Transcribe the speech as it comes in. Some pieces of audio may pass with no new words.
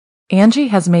Angie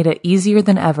has made it easier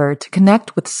than ever to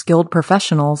connect with skilled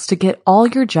professionals to get all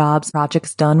your jobs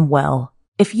projects done well.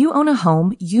 If you own a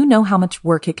home, you know how much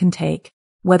work it can take,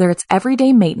 whether it's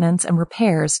everyday maintenance and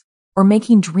repairs or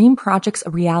making dream projects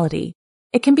a reality.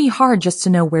 It can be hard just to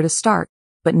know where to start,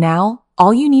 but now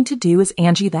all you need to do is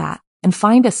Angie that and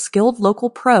find a skilled local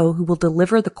pro who will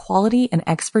deliver the quality and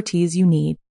expertise you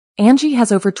need. Angie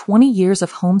has over 20 years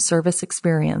of home service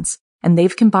experience, and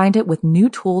they've combined it with new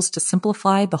tools to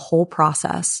simplify the whole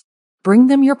process. Bring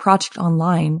them your project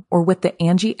online or with the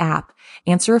Angie app,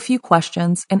 answer a few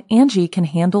questions, and Angie can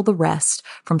handle the rest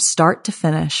from start to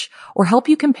finish or help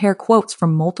you compare quotes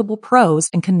from multiple pros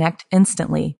and connect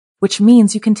instantly, which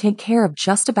means you can take care of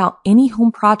just about any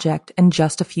home project in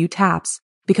just a few taps.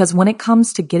 Because when it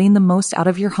comes to getting the most out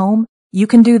of your home, you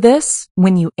can do this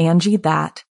when you Angie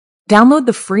that. Download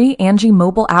the free Angie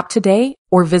mobile app today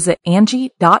or visit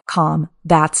Angie.com.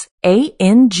 That's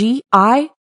ANGI.com.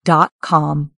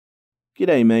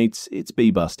 G'day mates, it's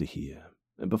B-Buster here.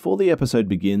 And before the episode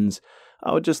begins,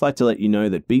 I would just like to let you know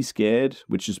that Be Scared,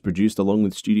 which is produced along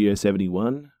with Studio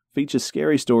 71, features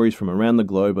scary stories from around the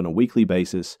globe on a weekly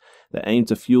basis that aim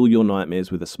to fuel your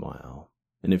nightmares with a smile.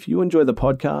 And if you enjoy the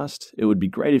podcast, it would be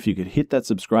great if you could hit that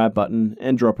subscribe button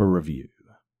and drop a review.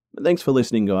 But thanks for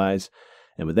listening, guys.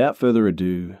 And without further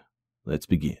ado, let's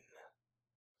begin.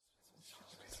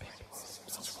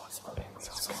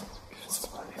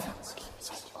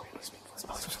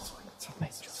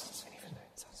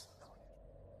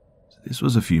 This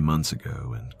was a few months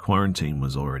ago and quarantine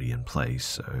was already in place,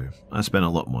 so I spent a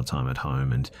lot more time at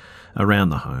home and around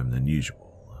the home than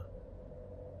usual.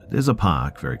 There's a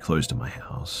park very close to my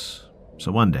house,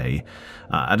 so one day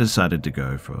I decided to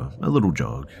go for a little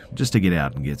jog just to get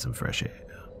out and get some fresh air.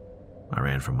 I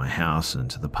ran from my house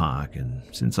into the park, and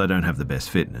since I don't have the best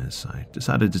fitness, I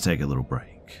decided to take a little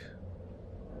break.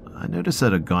 I noticed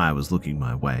that a guy was looking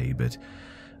my way, but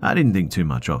I didn't think too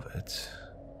much of it.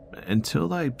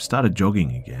 Until I started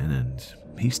jogging again, and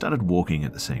he started walking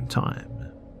at the same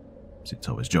time. Since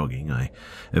I was jogging, I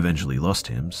eventually lost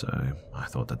him, so I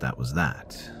thought that was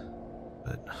that.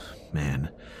 But, man,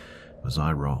 was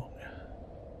I wrong.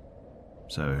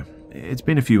 So, it's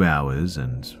been a few hours,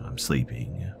 and I'm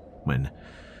sleeping, when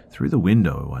through the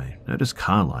window I notice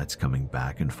car lights coming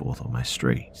back and forth on my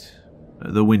street.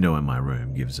 The window in my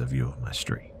room gives a view of my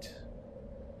street.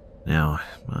 Now,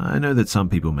 I know that some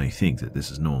people may think that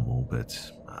this is normal,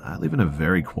 but I live in a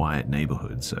very quiet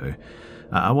neighborhood, so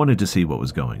I wanted to see what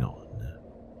was going on.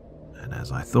 And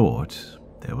as I thought,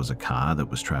 there was a car that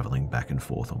was traveling back and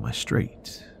forth on my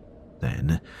street.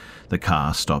 Then, the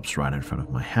car stops right in front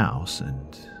of my house,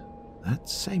 and that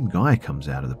same guy comes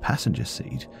out of the passenger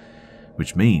seat,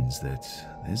 which means that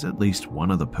there's at least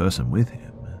one other person with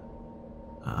him.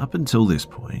 Up until this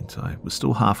point, I was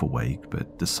still half awake,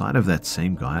 but the sight of that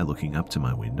same guy looking up to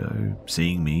my window,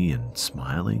 seeing me and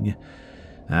smiling,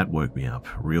 that woke me up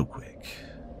real quick.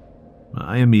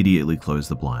 I immediately closed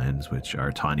the blinds, which are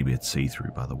a tiny bit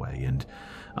see-through by the way, and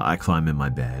I climb in my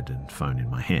bed and phone in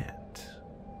my hand.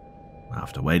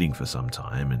 After waiting for some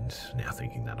time and now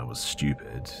thinking that I was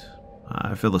stupid,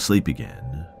 I fell asleep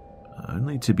again,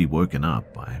 only to be woken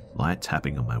up by light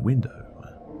tapping on my window.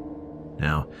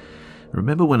 Now,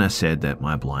 remember when I said that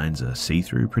my blinds are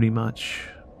see-through pretty much?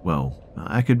 Well,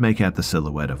 I could make out the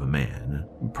silhouette of a man,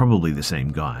 probably the same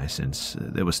guy since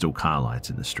there were still car lights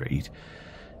in the street,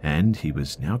 and he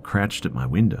was now crouched at my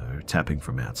window, tapping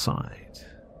from outside.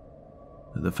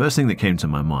 The first thing that came to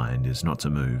my mind is not to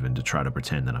move and to try to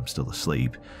pretend that I'm still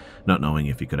asleep, not knowing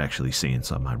if he could actually see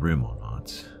inside my room or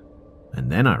not.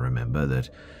 And then I remember that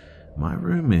my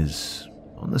room is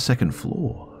on the second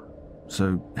floor.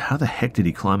 So how the heck did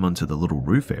he climb onto the little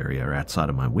roof area outside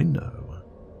of my window?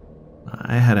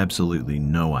 I had absolutely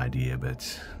no idea,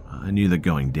 but I knew that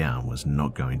going down was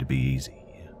not going to be easy.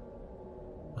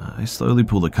 I slowly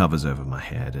pulled the covers over my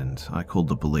head and I called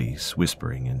the police,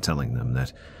 whispering and telling them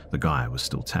that the guy was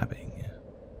still tapping.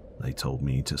 They told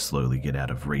me to slowly get out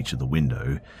of reach of the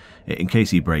window in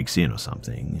case he breaks in or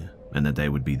something, and that they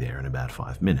would be there in about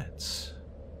 5 minutes.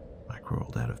 I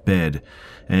crawled out of bed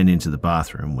and into the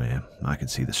bathroom where I could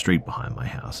see the street behind my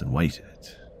house and waited.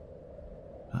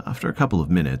 After a couple of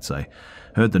minutes, I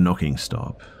heard the knocking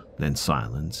stop, then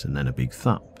silence, and then a big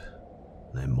thump.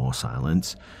 Then more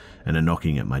silence, and a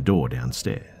knocking at my door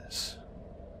downstairs.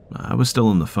 I was still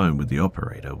on the phone with the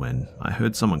operator when I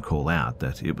heard someone call out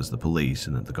that it was the police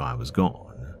and that the guy was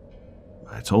gone.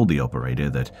 I told the operator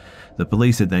that the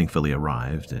police had thankfully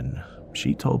arrived, and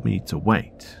she told me to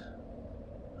wait.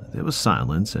 There was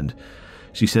silence, and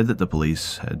she said that the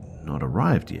police had not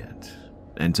arrived yet,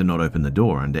 and to not open the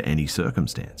door under any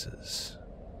circumstances.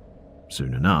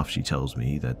 Soon enough, she tells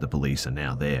me that the police are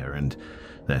now there and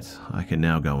that I can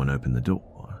now go and open the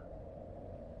door.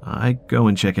 I go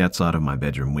and check outside of my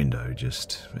bedroom window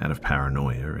just out of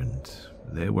paranoia, and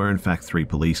there were in fact 3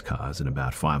 police cars and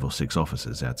about 5 or 6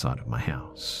 officers outside of my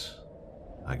house.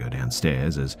 I go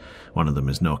downstairs as one of them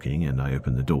is knocking, and I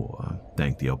open the door,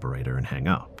 thank the operator, and hang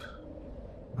up.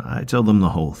 I tell them the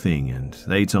whole thing, and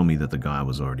they tell me that the guy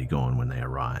was already gone when they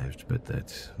arrived, but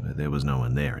that there was no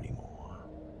one there anymore.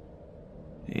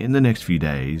 In the next few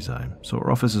days, I saw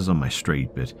officers on my street,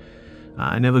 but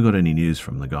I never got any news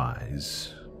from the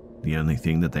guys. The only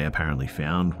thing that they apparently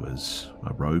found was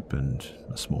a rope and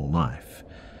a small knife.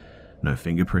 No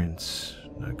fingerprints,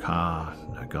 no car,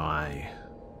 no guy,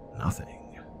 nothing.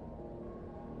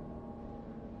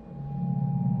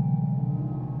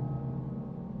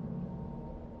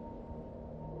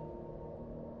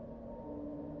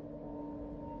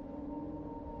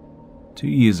 Two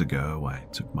years ago, I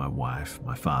took my wife,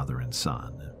 my father and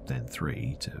son, then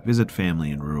 3, to visit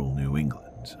family in rural New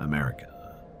England, America.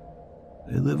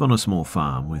 They live on a small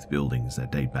farm with buildings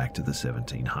that date back to the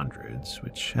 1700s,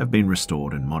 which have been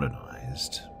restored and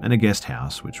modernized, and a guest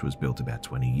house which was built about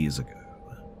 20 years ago.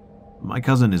 My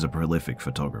cousin is a prolific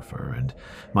photographer, and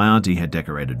my auntie had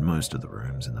decorated most of the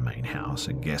rooms in the main house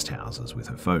and guest houses with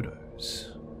her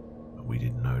photos. We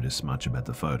didn't notice much about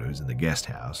the photos in the guest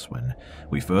house when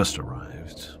we first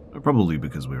arrived, probably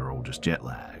because we were all just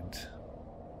jet-lagged.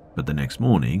 But the next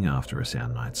morning, after a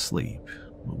sound night's sleep,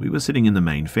 we were sitting in the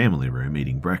main family room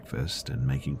eating breakfast and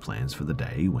making plans for the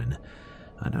day when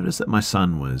I noticed that my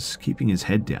son was keeping his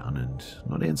head down and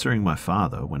not answering my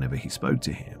father whenever he spoke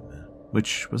to him,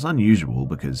 which was unusual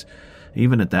because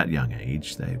even at that young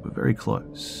age, they were very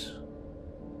close.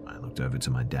 I looked over to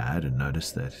my dad and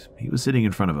noticed that he was sitting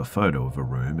in front of a photo of a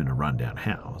room in a rundown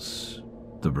house.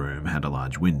 The room had a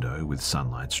large window with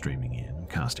sunlight streaming in,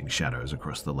 casting shadows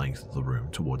across the length of the room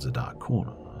towards a dark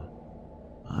corner.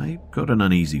 I got an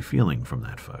uneasy feeling from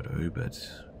that photo, but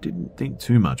didn't think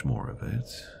too much more of it.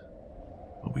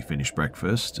 Well, we finished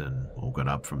breakfast and all got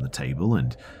up from the table,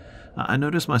 and I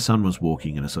noticed my son was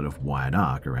walking in a sort of wide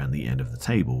arc around the end of the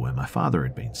table where my father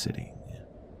had been sitting.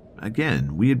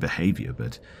 Again, weird behavior,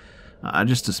 but I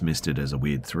just dismissed it as a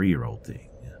weird 3-year-old thing.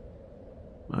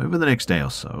 Over the next day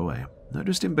or so, I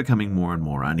noticed him becoming more and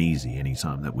more uneasy any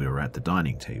time that we were at the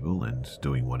dining table and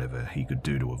doing whatever he could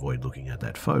do to avoid looking at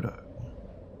that photo.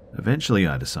 Eventually,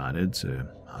 I decided to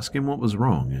ask him what was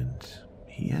wrong, and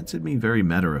he answered me very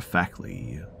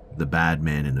matter-of-factly, "The bad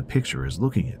man in the picture is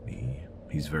looking at me.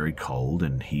 He's very cold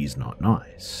and he's not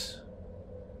nice."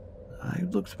 I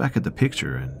looked back at the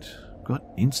picture and got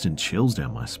instant chills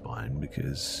down my spine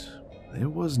because there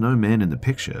was no man in the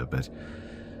picture, but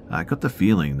I got the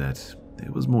feeling that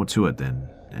there was more to it than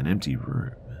an empty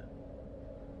room.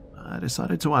 I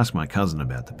decided to ask my cousin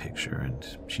about the picture, and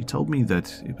she told me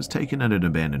that it was taken at an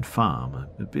abandoned farm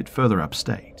a bit further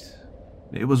upstate.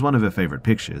 It was one of her favorite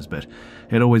pictures, but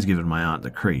had always given my aunt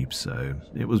the creeps, so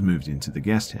it was moved into the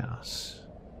guest house.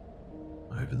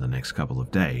 Over the next couple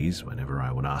of days, whenever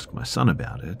I would ask my son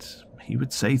about it, he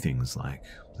would say things like,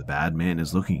 "The bad man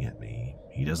is looking at me,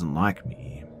 he doesn't like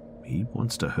me, he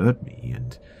wants to hurt me,"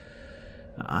 and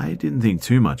I didn't think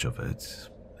too much of it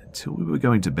until we were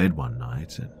going to bed one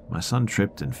night and my son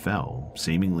tripped and fell,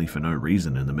 seemingly for no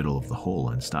reason, in the middle of the hall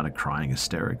and started crying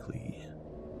hysterically.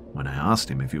 When I asked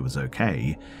him if he was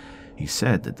okay, he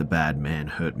said that the bad man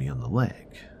hurt me on the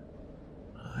leg.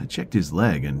 I checked his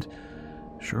leg, and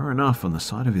sure enough, on the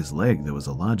side of his leg there was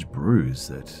a large bruise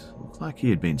that looked like he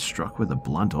had been struck with a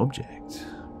blunt object.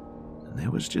 And there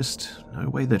was just no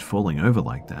way that falling over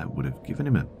like that would have given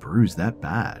him a bruise that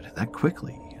bad, that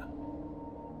quickly.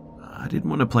 I didn't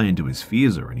want to play into his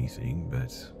fears or anything,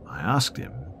 but I asked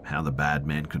him how the bad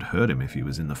man could hurt him if he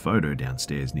was in the photo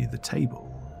downstairs near the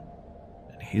table.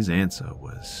 And his answer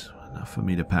was enough for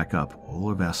me to pack up all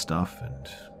of our stuff and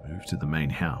move to the main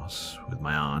house with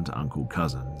my aunt, uncle,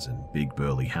 cousins, and big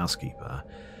burly housekeeper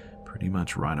pretty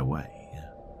much right away.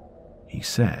 He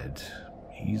said,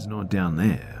 "He's not down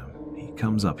there. He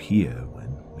comes up here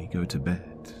when we go to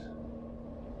bed."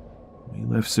 We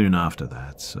left soon after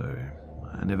that, so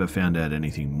I never found out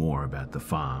anything more about the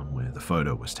farm where the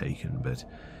photo was taken, but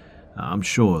I'm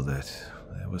sure that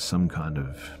there was some kind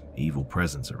of evil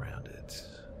presence around it.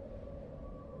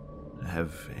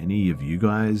 Have any of you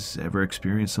guys ever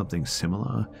experienced something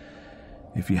similar?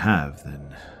 If you have,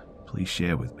 then please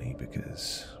share with me,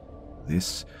 because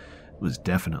this was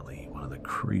definitely one of the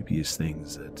creepiest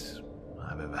things that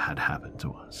I've ever had happen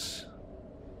to us.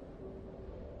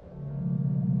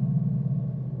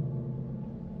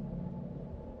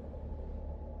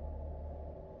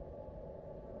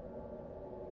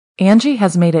 Angie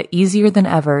has made it easier than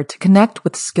ever to connect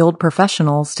with skilled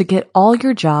professionals to get all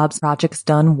your jobs projects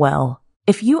done well.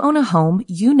 If you own a home,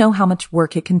 you know how much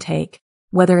work it can take,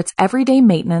 whether it's everyday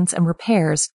maintenance and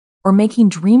repairs or making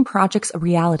dream projects a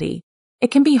reality. It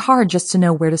can be hard just to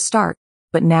know where to start,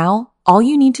 but now all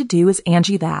you need to do is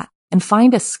Angie that and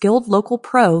find a skilled local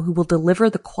pro who will deliver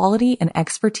the quality and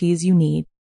expertise you need.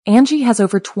 Angie has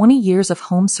over 20 years of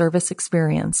home service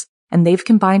experience, and they've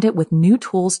combined it with new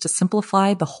tools to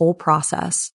simplify the whole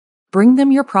process. Bring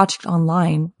them your project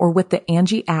online or with the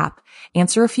Angie app,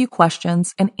 answer a few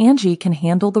questions, and Angie can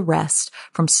handle the rest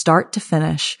from start to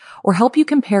finish or help you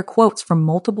compare quotes from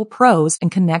multiple pros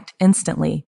and connect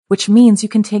instantly, which means you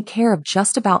can take care of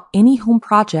just about any home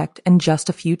project in just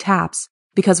a few taps.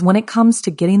 Because when it comes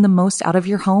to getting the most out of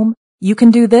your home, you can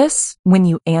do this when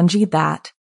you Angie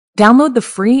that. Download the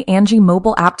free Angie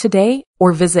mobile app today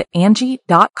or visit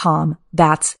Angie.com.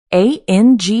 That's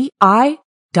ANGI.com.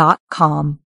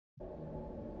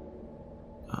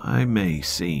 I may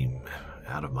seem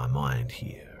out of my mind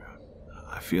here.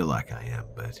 I feel like I am,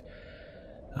 but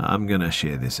I'm gonna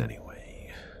share this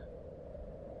anyway.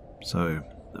 So,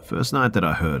 the first night that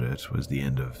I heard it was the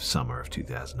end of summer of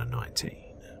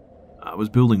 2019. I was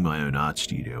building my own art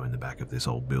studio in the back of this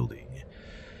old building,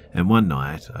 and one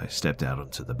night I stepped out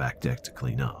onto the back deck to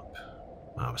clean up.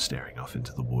 I was staring off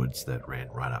into the woods that ran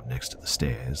right up next to the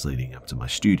stairs leading up to my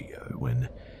studio when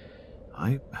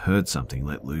I heard something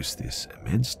let loose this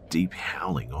immense deep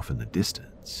howling off in the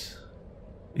distance.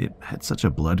 It had such a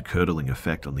blood-curdling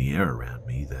effect on the air around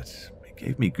me that it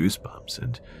gave me goosebumps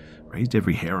and raised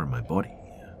every hair on my body.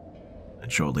 And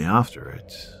shortly after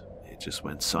it just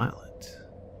went silent.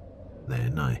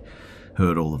 Then I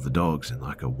heard all of the dogs in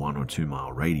like a 1 or 2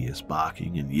 mile radius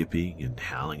barking and yipping and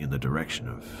howling in the direction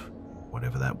of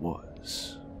whatever that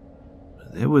was.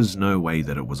 There was no way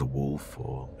that it was a wolf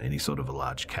or any sort of a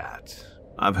large cat.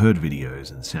 I've heard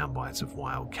videos and sound bites of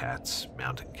wild cats,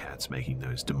 mountain cats making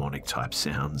those demonic type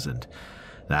sounds, and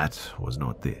that was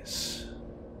not this.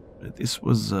 This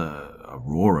was a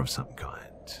roar of some kind.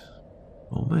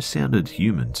 Almost sounded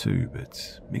human too,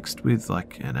 but mixed with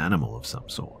like an animal of some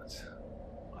sort.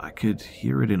 I could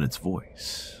hear it in its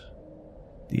voice.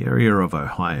 The area of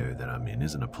Ohio that I'm in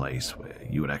isn't a place where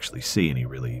you would actually see any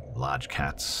really large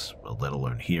cats, well, let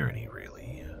alone hear any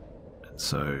really. And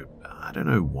so, I don't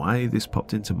know why this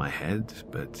popped into my head,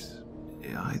 but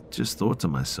I just thought to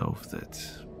myself that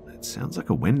it sounds like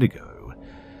a Wendigo.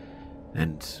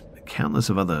 And countless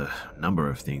of other number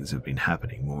of things have been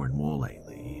happening more and more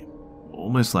lately.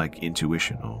 Almost like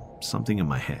intuition or something in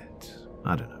my head.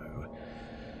 I don't know.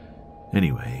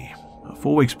 Anyway,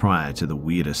 4 weeks prior to the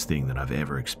weirdest thing that I've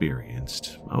ever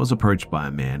experienced, I was approached by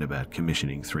a man about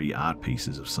commissioning 3 art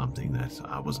pieces of something that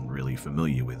I wasn't really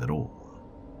familiar with at all.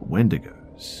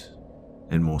 Wendigos.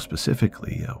 And more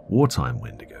specifically, a wartime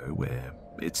Wendigo, where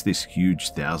it's this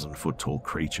huge 1,000-foot tall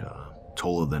creature,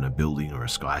 taller than a building or a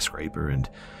skyscraper, and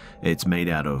it's made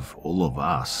out of all of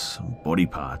us, body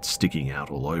parts sticking out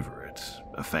all over it,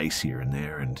 a face here and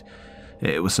there, and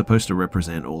it was supposed to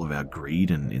represent all of our greed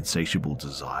and insatiable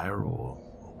desire or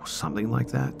something like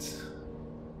that.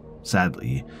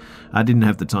 Sadly, I didn't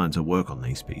have the time to work on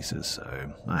these pieces,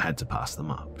 so I had to pass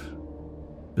them up.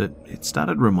 But it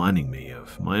started reminding me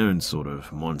of my own sort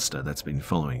of monster that's been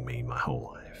following me my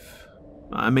whole life.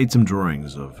 I made some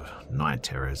drawings of night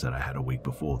terrors that I had a week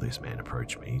before this man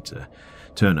approached me to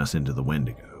turn us into the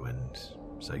Wendigo, and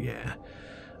so yeah,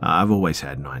 I've always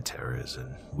had night terrors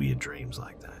and weird dreams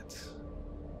like that.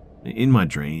 In my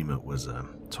dream, it was a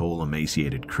tall,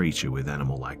 emaciated creature with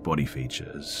animal-like body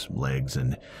features, legs,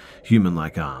 and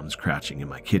human-like arms crouching in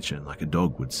my kitchen like a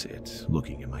dog would sit,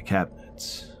 looking in my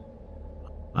cabinets.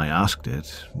 I asked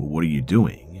it, "Well, what are you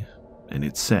doing?" And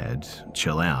it said,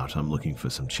 "Chill out, I'm looking for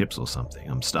some chips or something,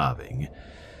 I'm starving."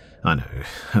 I know,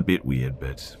 a bit weird,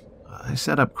 but I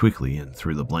sat up quickly and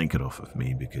threw the blanket off of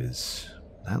me because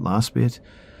that last bit,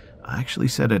 I actually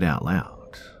said it out loud.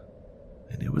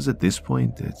 And it was at this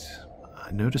point that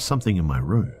I noticed something in my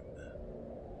room.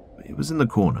 It was in the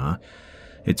corner.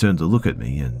 It turned to look at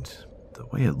me, and the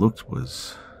way it looked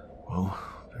was, well,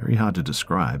 very hard to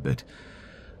describe, but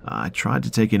I tried to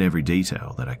take in every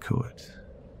detail that I could.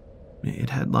 It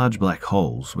had large black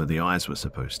holes where the eyes were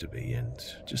supposed to be, and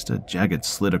just a jagged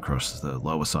slit across the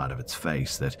lower side of its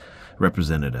face that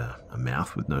represented a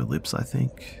mouth with no lips, I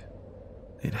think.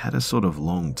 It had a sort of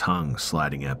long tongue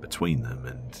sliding out between them,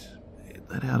 and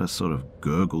let out a sort of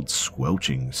gurgled,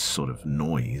 squelching sort of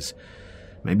noise,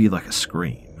 maybe like a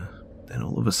scream. Then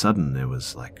all of a sudden there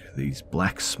was like these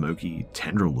black, smoky,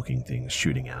 tendril-looking things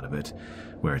shooting out of it,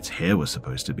 where its hair was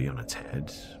supposed to be on its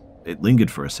head. It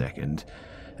lingered for a second,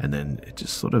 and then it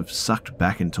just sort of sucked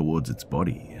back in towards its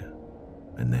body,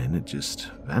 and then it just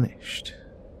vanished.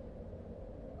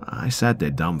 I sat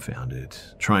there dumbfounded,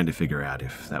 trying to figure out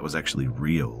if that was actually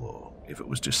real or if it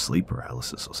was just sleep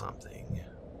paralysis or something.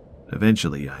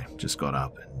 Eventually, I just got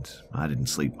up and I didn't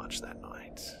sleep much that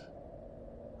night.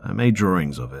 I made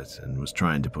drawings of it and was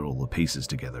trying to put all the pieces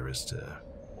together as to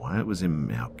why it was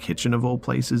in our kitchen of all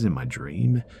places in my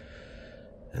dream.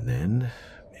 And then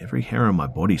every hair on my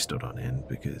body stood on end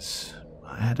because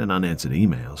I had an unanswered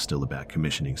email still about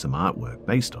commissioning some artwork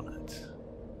based on it.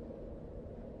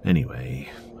 Anyway,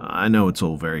 I know it's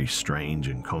all very strange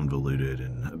and convoluted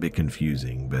and a bit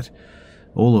confusing, but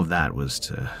all of that was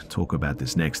to talk about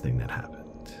this next thing that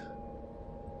happened.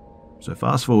 So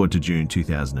fast forward to June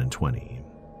 2020.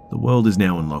 The world is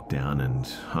now in lockdown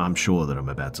and I'm sure that I'm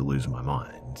about to lose my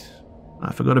mind.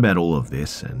 I forgot about all of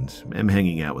this and am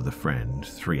hanging out with a friend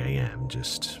 3 a.m.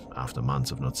 just after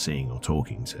months of not seeing or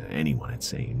talking to anyone it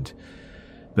seemed.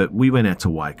 But we went out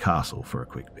to White Castle for a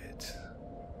quick bit.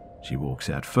 She walks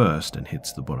out first and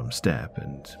hits the bottom step,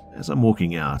 and as I'm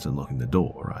walking out and locking the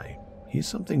door, I hear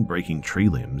something breaking tree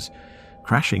limbs,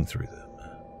 crashing through them.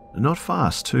 Not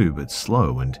fast too, but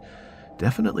slow and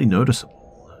definitely noticeable.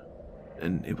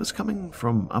 And it was coming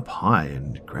from up high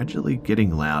and gradually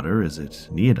getting louder as it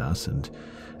neared us and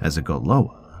as it got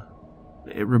lower.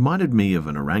 It reminded me of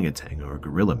an orangutan or a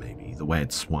gorilla maybe, the way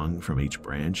it swung from each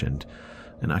branch and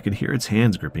I could hear its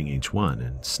hands gripping each one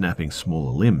and snapping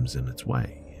smaller limbs in its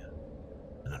way.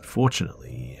 And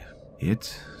unfortunately,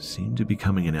 it seemed to be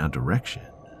coming in our direction.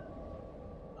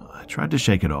 I tried to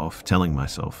shake it off, telling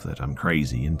myself that I'm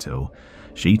crazy until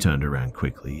she turned around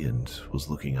quickly and was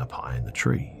looking up high in the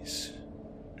trees.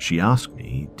 She asked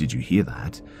me, "Did you hear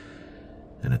that?"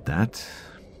 And at that,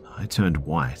 I turned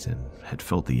white and had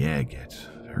felt the air get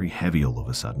very heavy all of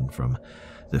a sudden from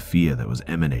the fear that was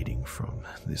emanating from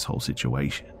this whole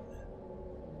situation.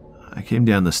 I came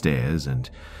down the stairs and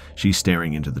she's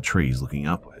staring into the trees looking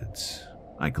upwards.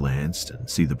 I glanced and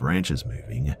see the branches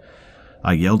moving.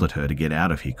 I yelled at her to get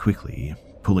out of here quickly,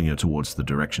 pulling her towards the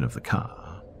direction of the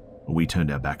car. We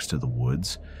turned our backs to the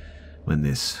woods when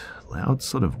this loud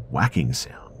sort of whacking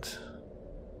sound.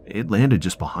 It landed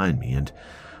just behind me and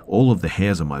all of the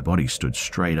hairs on my body stood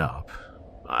straight up.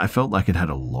 I felt like it had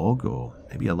a log or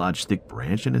maybe a large thick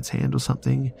branch in its hand or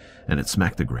something, and it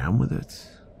smacked the ground with it.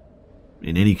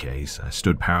 In any case, I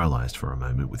stood paralyzed for a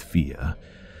moment with fear.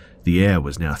 The air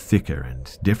was now thicker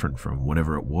and different from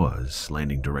whatever it was,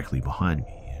 landing directly behind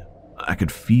me. I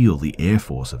could feel the air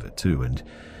force of it too, and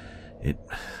it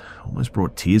almost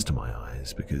brought tears to my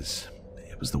eyes because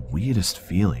it was the weirdest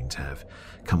feeling to have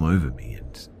come over me,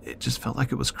 and it just felt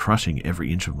like it was crushing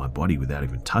every inch of my body without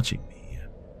even touching me.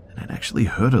 And it actually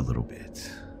hurt a little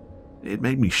bit. It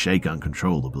made me shake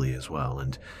uncontrollably as well,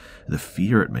 and the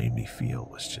fear it made me feel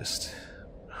was just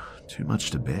too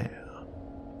much to bear.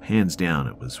 Hands down,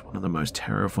 it was one of the most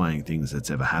terrifying things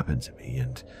that's ever happened to me,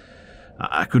 and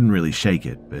I couldn't really shake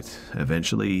it, but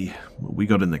eventually we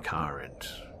got in the car and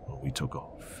we took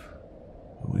off.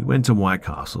 We went to White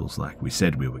Castles like we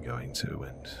said we were going to,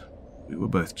 and we were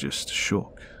both just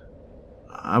shook.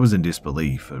 I was in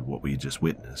disbelief at what we had just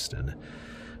witnessed, and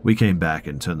we came back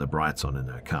and turned the brights on in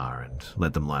her car and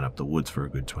let them light up the woods for a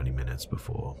good 20 minutes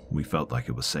before we felt like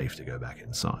it was safe to go back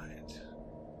inside.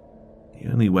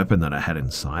 The only weapon that I had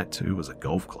in sight, too, was a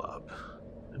golf club,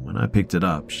 and when I picked it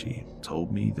up, she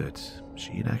told me that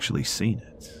she had actually seen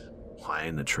it, high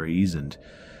in the trees, and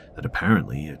that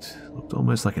apparently it looked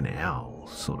almost like an owl,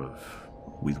 sort of,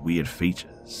 with weird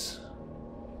features.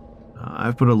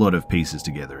 I've put a lot of pieces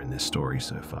together in this story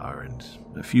so far, and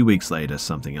a few weeks later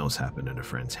something else happened at a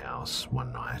friend's house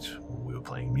one night when we were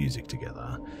playing music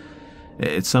together.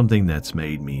 It's something that's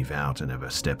made me vow to never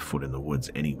step foot in the woods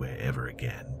anywhere ever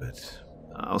again, but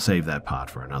I'll save that part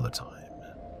for another time.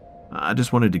 I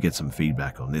just wanted to get some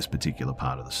feedback on this particular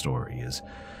part of the story, as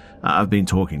I've been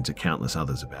talking to countless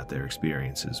others about their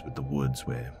experiences with the woods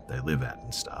where they live at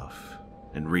and stuff,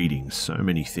 and reading so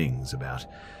many things about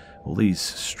all these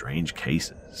strange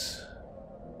cases.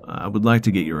 I would like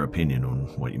to get your opinion on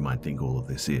what you might think all of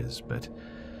this is, but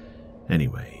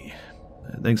anyway,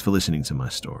 thanks for listening to my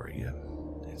story.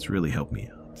 It's really helped me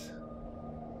out.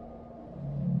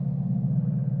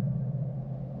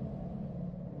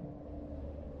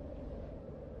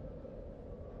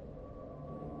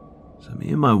 So me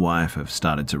and my wife have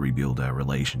started to rebuild our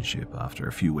relationship after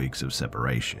a few weeks of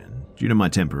separation due to my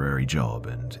temporary job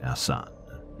and our son.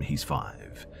 He's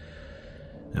 5.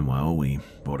 And well, we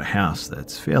bought a house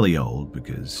that's fairly old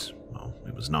because, well,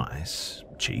 it was nice,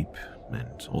 cheap,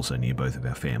 and also near both of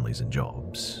our families and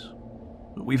jobs.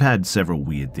 We've had several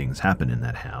weird things happen in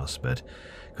that house, but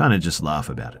kind of just laugh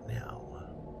about it now.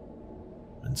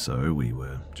 And so we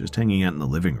were just hanging out in the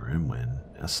living room when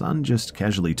our son just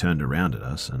casually turned around at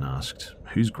us and asked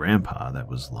whose grandpa that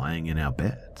was lying in our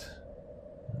bed.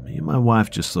 Me and my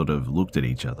wife just sort of looked at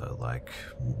each other like,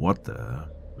 what the...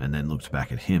 and then looked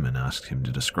back at him and asked him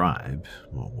to describe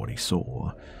what he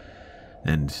saw.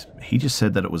 And he just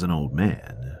said that it was an old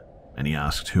man. And he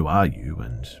asked, "Who are you?"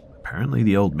 And apparently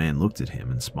the old man looked at him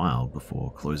and smiled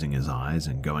before closing his eyes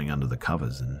and going under the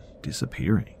covers and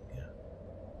disappearing.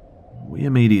 We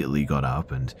immediately got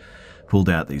up and pulled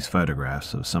out these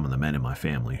photographs of some of the men in my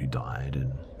family who died,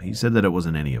 and he said that it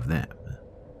wasn't any of them.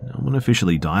 No one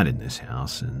officially died in this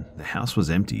house, and the house was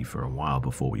empty for a while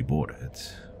before we bought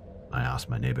it. I asked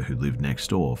my neighbor who lived next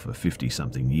door for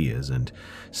 50-something years and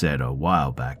said a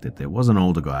while back that there was an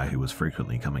older guy who was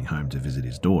frequently coming home to visit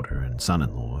his daughter and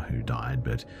son-in-law who died,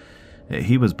 but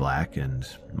he was black, and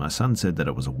my son said that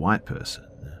it was a white person.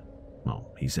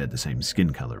 Well, he said the same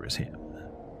skin color as him.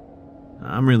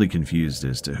 I'm really confused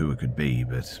as to who it could be,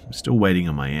 but I'm still waiting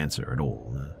on my answer at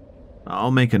all.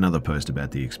 I'll make another post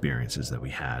about the experiences that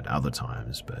we had other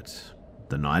times, but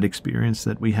the night experience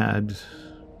that we had,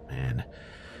 man,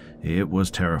 it was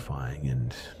terrifying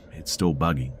and it's still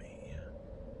bugging me.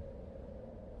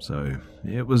 So,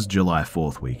 it was July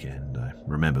 4th weekend, I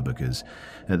remember, because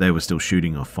they were still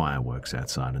shooting off fireworks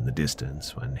outside in the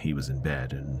distance when he was in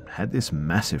bed and had this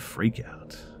massive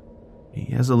freakout.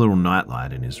 He has a little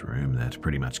nightlight in his room that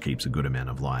pretty much keeps a good amount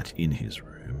of light in his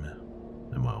room.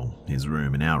 And well, his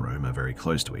room and our room are very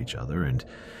close to each other, and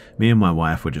me and my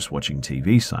wife were just watching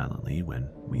TV silently when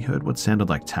we heard what sounded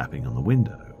like tapping on the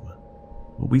window.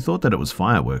 Well, we thought that it was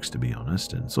fireworks, to be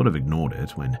honest, and sort of ignored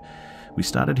it when we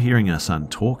started hearing our son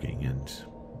talking, and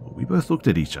we both looked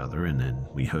at each other, and then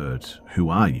we heard, "Who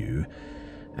are you?"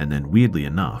 And then, weirdly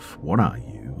enough, "What are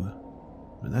you?"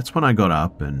 And that's when I got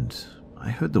up and I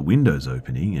heard the windows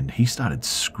opening and he started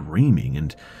screaming,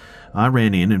 and I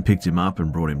ran in and picked him up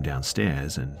and brought him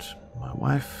downstairs, and my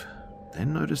wife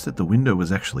then noticed that the window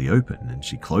was actually open and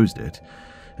she closed it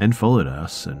and followed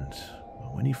us, and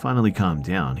when he finally calmed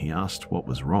down he asked what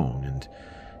was wrong, and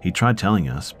he tried telling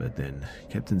us but then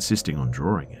kept insisting on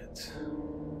drawing it.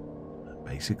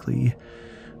 Basically,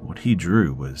 what he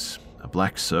drew was a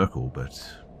black circle but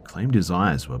claimed his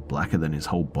eyes were blacker than his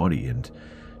whole body and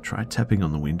tried tapping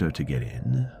on the window to get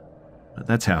in.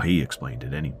 That's how he explained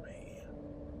it anyway.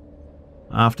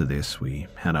 After this, we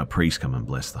had our priest come and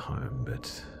bless the home,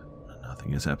 but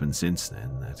nothing has happened since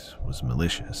then that was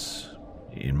malicious,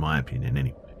 in my opinion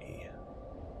anyway.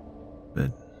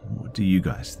 But what do you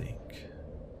guys think?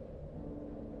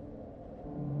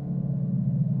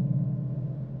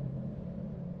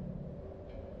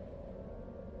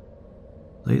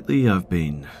 Lately, I've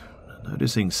been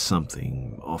noticing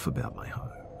something off about my home.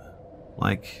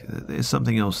 Like, there's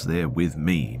something else there with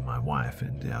me, my wife,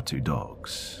 and our 2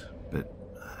 dogs, but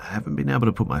I haven't been able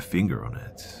to put my finger on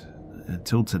it,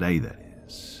 until today, that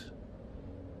is.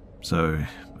 So,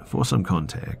 for some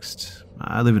context,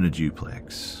 I live in a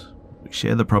duplex. We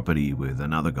share the property with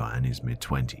another guy in his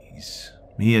mid-20s.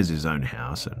 He has his own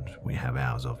house, and we have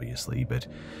ours, obviously, but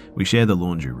we share the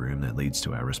laundry room that leads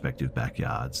to our respective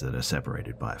backyards that are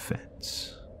separated by a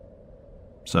fence.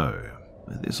 So,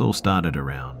 this all started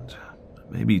around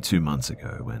maybe 2 months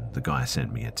ago when the guy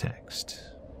sent me a text.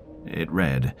 It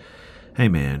read, "Hey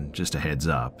man, just a heads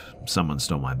up, someone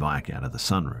stole my bike out of the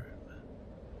sunroom."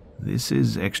 This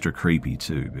is extra creepy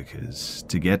too, because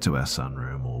to get to our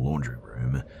sunroom or laundry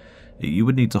room, you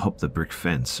would need to hop the brick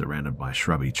fence surrounded by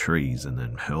shrubby trees and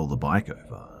then hurl the bike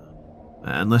over.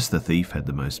 Unless the thief had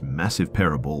the most massive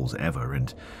pair of balls ever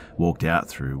and walked out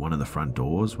through one of the front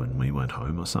doors when we went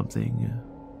home or something.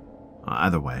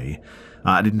 Either way,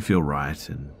 I didn't feel right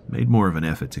and made more of an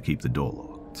effort to keep the door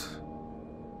locked.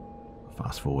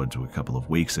 Fast forward to a couple of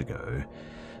weeks ago,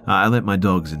 I let my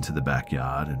dogs into the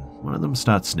backyard and one of them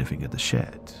starts sniffing at the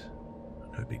shed.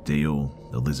 No big deal,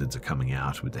 the lizards are coming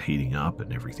out with the heating up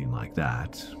and everything like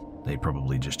that. They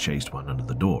probably just chased one under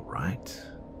the door, right?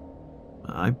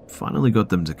 I finally got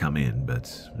them to come in,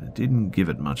 but didn't give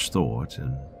it much thought,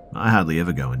 and I hardly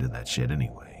ever go into that shed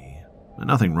anyway.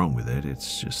 Nothing wrong with it,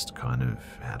 it's just kind of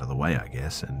out of the way, I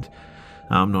guess, and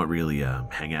I'm not really a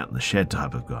hang out in the shed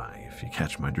type of guy, if you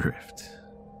catch my drift.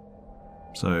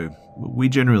 So, we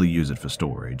generally use it for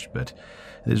storage, but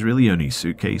there's really only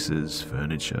suitcases,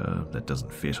 furniture that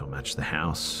doesn't fit or match the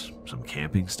house, some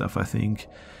camping stuff I think,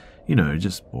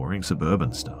 just boring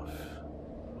suburban stuff.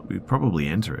 We probably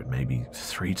enter it maybe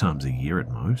 3 times a year at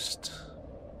most.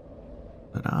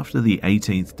 But after the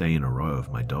 18th day in a row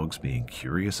of my dogs being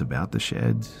curious about the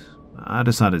shed, I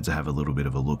decided to have a little bit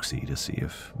of a look-see to see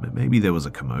if maybe there was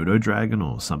a Komodo dragon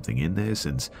or something in there,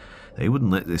 since they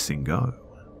wouldn't let this thing go.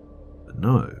 But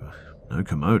no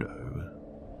Komodo.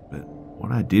 But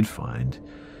what I did find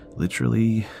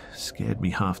literally scared me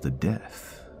half to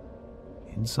death.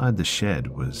 Inside the shed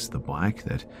was the bike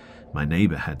that my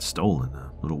neighbor had stolen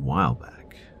a little while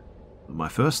back. My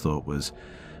first thought was,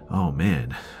 oh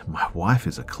man, my wife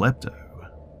is a klepto,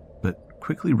 but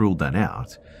quickly ruled that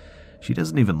out. She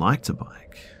doesn't even like to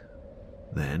bike.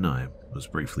 Then I was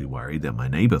briefly worried that my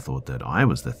neighbor thought that I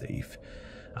was the thief.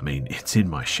 I mean, it's in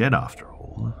my shed after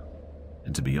all.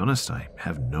 And to be honest, I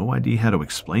have no idea how to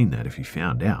explain that if he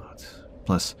found out.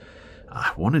 Plus,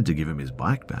 I wanted to give him his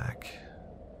bike back.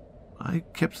 I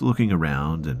kept looking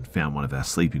around and found one of our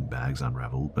sleeping bags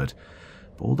unraveled, but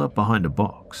balled up behind a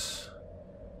box.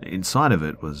 Inside of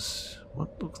it was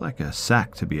what looked like a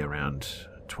sack to be around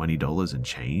 $20 and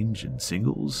change in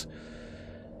singles.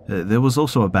 There was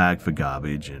also a bag for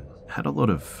garbage and had a lot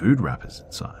of food wrappers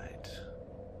inside.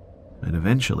 And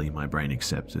eventually my brain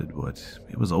accepted what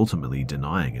it was ultimately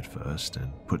denying at first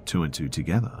and put two and two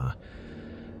together.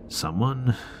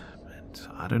 Someone, and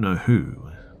I don't know who,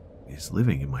 is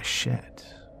living in my shed.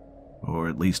 Or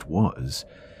at least was.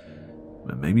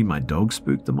 Maybe my dog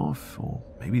spooked them off, or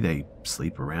maybe they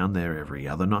sleep around there every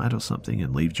other night or something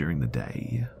and leave during the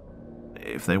day.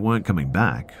 If they weren't coming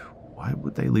back, why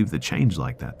would they leave the change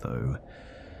like that though?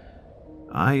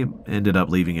 I ended up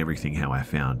leaving everything how I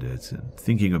found it and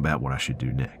thinking about what I should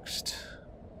do next.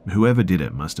 Whoever did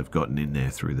it must have gotten in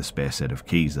there through the spare set of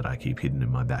keys that I keep hidden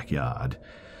in my backyard.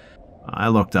 I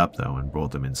locked up though and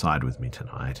brought them inside with me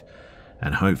tonight,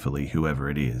 and hopefully whoever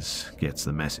it is gets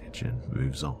the message and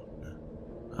moves on.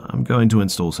 I'm going to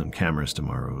install some cameras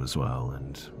tomorrow as well,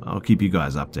 and I'll keep you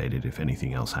guys updated if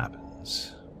anything else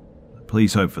happens.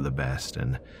 Please hope for the best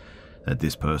and that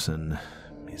this person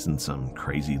isn't some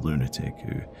crazy lunatic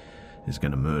who is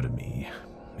going to murder me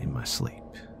in my sleep.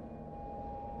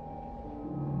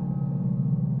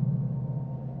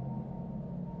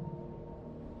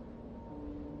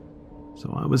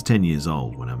 So I was 10 years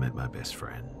old when I met my best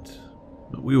friend.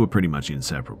 We were pretty much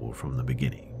inseparable from the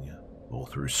beginning. All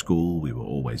through school, we were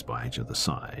always by each other's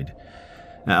side.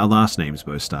 Our last names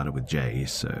both started with J,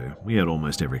 so we had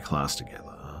almost every class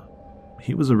together.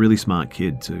 He was a really smart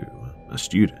kid too, a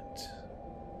student.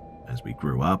 As we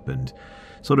grew up and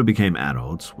sort of became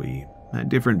adults, we had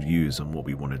different views on what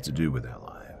we wanted to do with our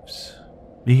lives.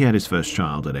 He had his first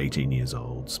child at 18 years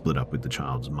old, split up with the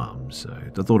child's mum, so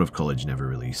the thought of college never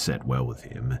really set well with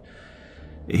him.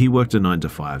 He worked a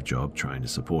 9-to-5 job trying to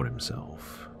support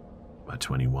himself. By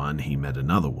 21, he met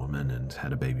another woman and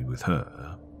had a baby with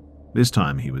her. This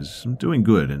time he was doing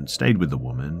good and stayed with the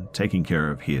woman, taking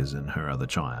care of his and her other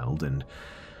child, and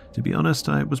to be honest,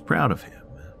 I was proud of him.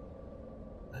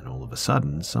 And all of a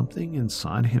sudden, something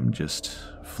inside him just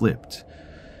flipped.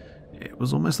 It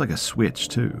was almost like a switch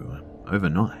too,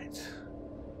 overnight.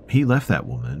 He left that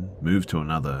woman, moved to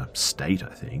another state,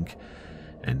 I think,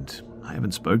 and I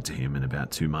haven't spoke to him in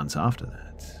about 2 months after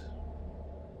that.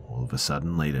 All of a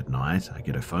sudden, late at night, I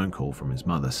get a phone call from his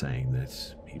mother saying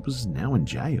that he was now in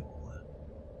jail.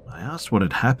 I asked what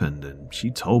had happened and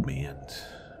she told me, and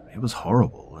it was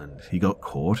horrible, and he got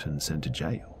caught and sent to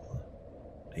jail.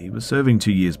 He was serving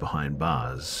 2 years behind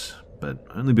bars, but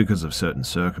only because of certain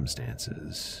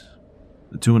circumstances.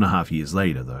 2.5 years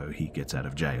later, though, he gets out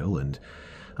of jail, and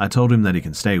I told him that he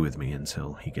can stay with me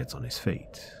until he gets on his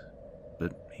feet.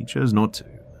 But he chose not to.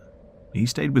 He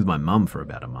stayed with my mum for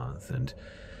about a month, and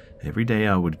every day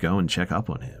I would go and check up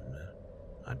on him.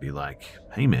 I'd be like,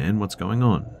 "Hey man, what's going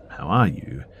on? How are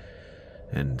you?"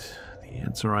 And the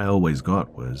answer I always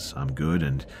got was, "I'm good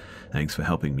and thanks for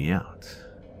helping me out."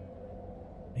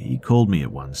 He called me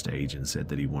at one stage and said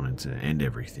that he wanted to end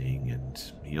everything, and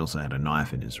he also had a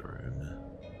knife in his room.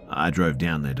 I drove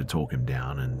down there to talk him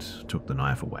down and took the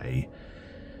knife away.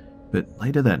 But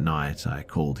later that night I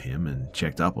called him and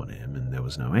checked up on him, and there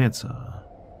was no answer.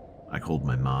 I called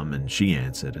my mum and she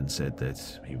answered and said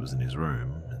that he was in his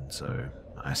room, and so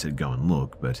I said go and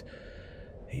look, but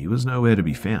he was nowhere to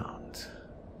be found.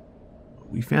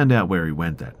 We found out where he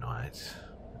went that night.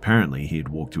 Apparently he had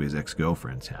walked to his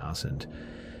ex-girlfriend's house and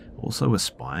also was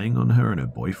spying on her and her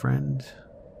boyfriend.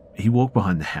 He walked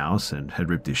behind the house and had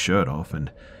ripped his shirt off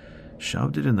and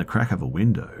shoved it in the crack of a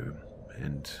window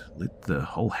and lit the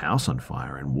whole house on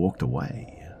fire and walked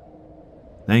away.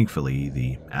 Thankfully,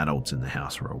 the adults in the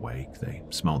house were awake. They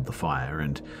smelled the fire,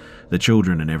 and the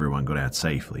children and everyone got out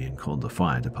safely and called the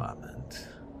fire department.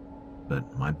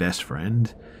 But my best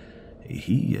friend,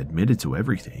 he admitted to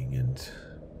everything, and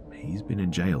he's been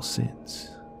in jail since.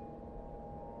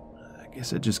 I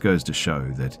guess it just goes to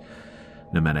show that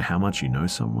no matter how much you know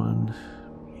someone,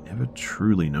 you never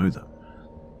truly know them.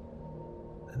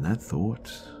 And that thought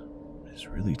is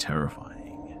really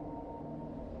terrifying.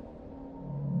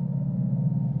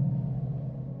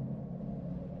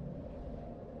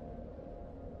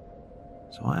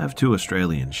 So I have 2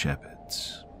 Australian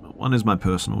Shepherds. One is my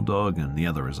personal dog and the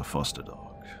other is a foster dog.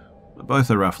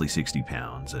 Both are roughly 60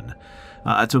 pounds, and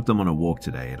I took them on a walk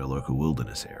today at a local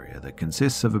wilderness area that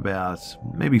consists of about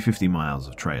maybe 50 miles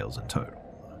of trails in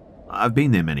total. I've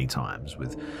been there many times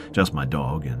with just my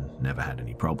dog and never had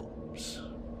any problems.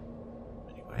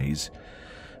 Anyways,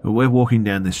 we're walking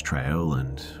down this trail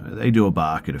and they do a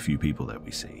bark at a few people that we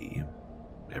see.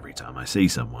 Every time I see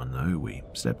someone, though, we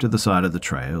step to the side of the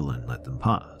trail and let them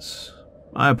pass.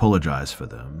 I apologize for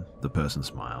them, the person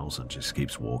smiles and just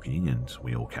keeps walking, and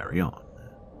we all carry on.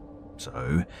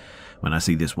 So, when I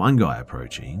see this one guy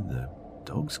approaching, the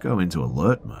dogs go into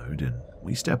alert mode and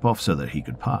we step off so that he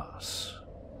could pass.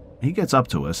 He gets up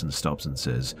to us and stops and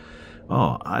says,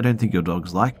 "Oh, I don't think your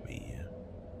dogs like me."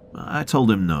 I told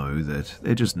him no, that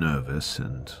they're just nervous,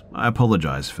 and I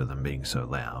apologize for them being so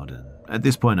loud, and at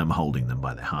this point I'm holding them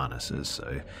by their harnesses,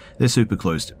 so they're super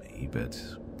close to me, but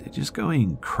they're just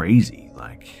going crazy,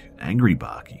 like angry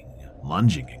barking,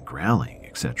 lunging and growling,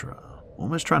 etc.,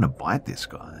 almost trying to bite this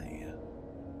guy.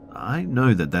 I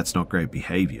know that that's not great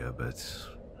behavior, but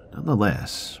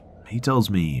nonetheless, he tells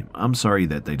me, "I'm sorry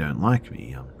that they don't like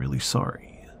me, I'm really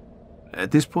sorry."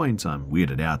 At this point I'm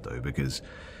weirded out though, because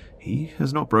he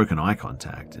has not broken eye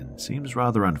contact and seems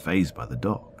rather unfazed by the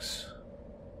dogs.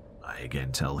 I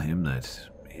again tell him that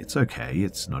it's okay,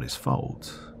 it's not his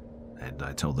fault, and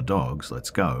I tell the dogs let's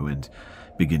go and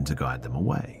begin to guide them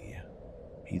away.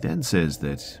 He then says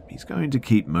that he's going to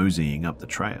keep moseying up the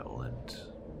trail,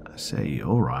 and I say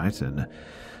alright, and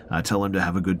I tell him to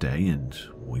have a good day, and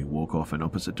we walk off in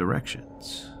opposite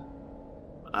directions.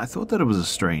 I thought that it was a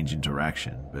strange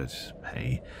interaction, but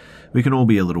hey, we can all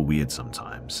be a little weird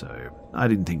sometimes, so I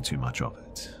didn't think too much of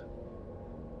it.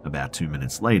 About 2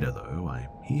 minutes later, though, I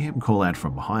hear him call out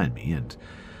from behind me, and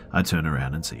I turn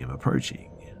around and see him approaching.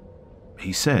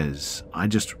 He says, "I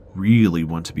just really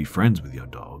want to be friends with your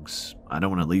dogs. I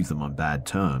don't want to leave them on bad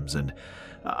terms, and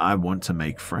I want to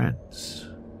make friends,"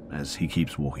 as he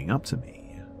keeps walking up to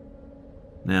me.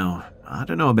 Now, I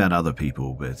don't know about other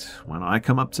people, but when I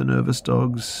come up to nervous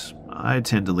dogs, I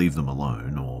tend to leave them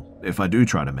alone, or if I do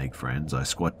try to make friends, I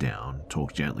squat down,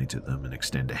 talk gently to them, and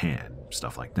extend a hand,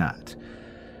 stuff like that.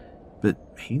 But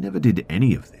he never did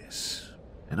any of this,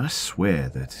 and I swear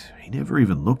that he never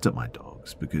even looked at my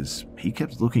dogs because he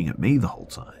kept looking at me the whole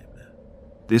time.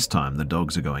 This time the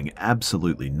dogs are going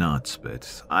absolutely nuts,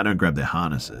 but I don't grab their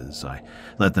harnesses. I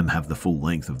let them have the full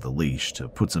length of the leash to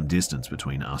put some distance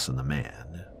between us and the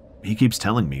man. He keeps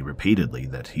telling me repeatedly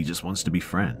that he just wants to be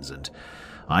friends, and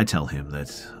I tell him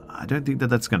that I don't think that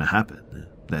that's going to happen,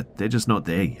 that they're just not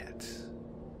there yet.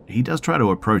 He does try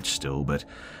to approach still, but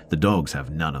the dogs have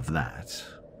none of that.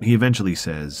 He eventually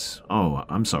says, "Oh,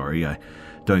 I'm sorry, I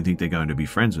don't think they're going to be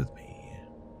friends with me."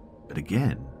 But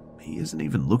again, he isn't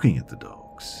even looking at the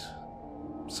dogs.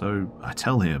 So I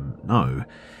tell him, no,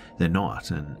 they're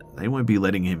not, and they won't be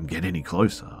letting him get any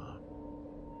closer.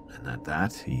 And at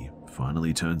that, he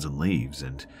finally turns and leaves,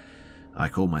 and I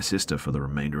call my sister for the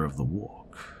remainder of the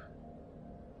walk.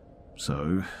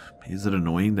 So, is it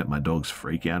annoying that my dogs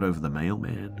freak out over the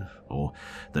mailman, or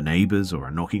the neighbors, or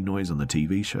a knocking noise on the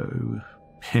TV show?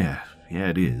 Yeah,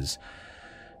 it is.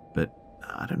 But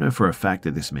I don't know for a fact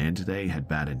that this man today had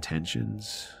bad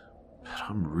intentions. But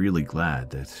I'm really glad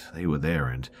that they were there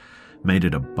and made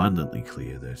it abundantly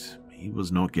clear that he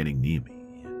was not getting near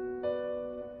me.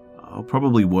 I'll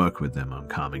probably work with them on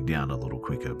calming down a little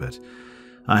quicker, but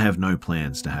I have no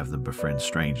plans to have them befriend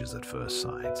strangers at first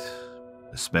sight,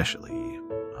 especially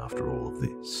after all of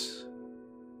this.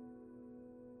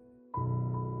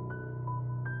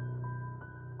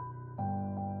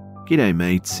 G'day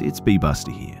mates, it's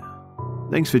B-Buster here.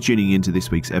 Thanks for tuning in to this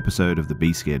week's episode of the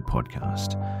Be Scared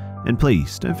podcast. And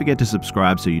please, don't forget to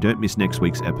subscribe so you don't miss next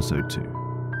week's episode too.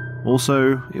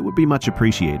 Also, it would be much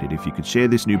appreciated if you could share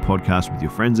this new podcast with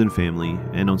your friends and family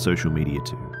and on social media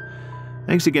too.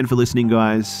 Thanks again for listening,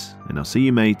 guys, and I'll see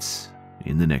you mates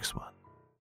in the next one.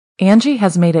 Angie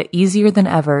has made it easier than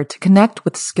ever to connect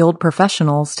with skilled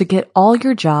professionals to get all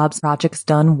your jobs projects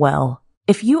done well.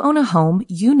 If you own a home,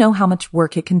 you know how much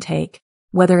work it can take,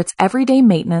 whether it's everyday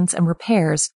maintenance and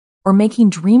repairs or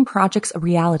making dream projects a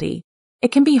reality.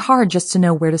 It can be hard just to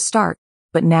know where to start,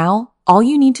 but now all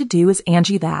you need to do is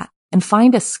Angie that and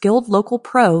find a skilled local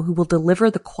pro who will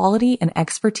deliver the quality and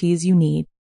expertise you need.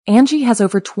 Angie has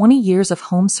over 20 years of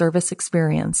home service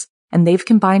experience, and they've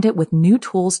combined it with new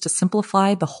tools to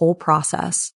simplify the whole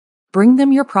process. Bring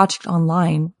them your project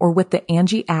online or with the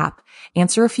Angie app,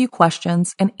 answer a few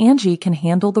questions, and Angie can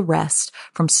handle the rest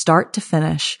from start to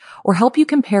finish, or help you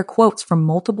compare quotes from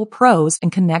multiple pros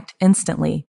and connect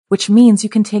instantly, which means you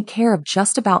can take care of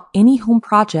just about any home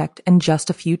project in just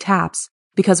a few taps.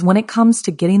 Because when it comes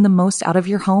to getting the most out of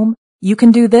your home, you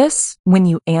can do this when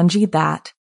you Angie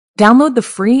that. Download the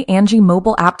free Angie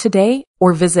mobile app today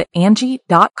or visit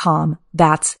Angie.com.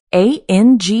 That's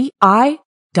ANGI.com.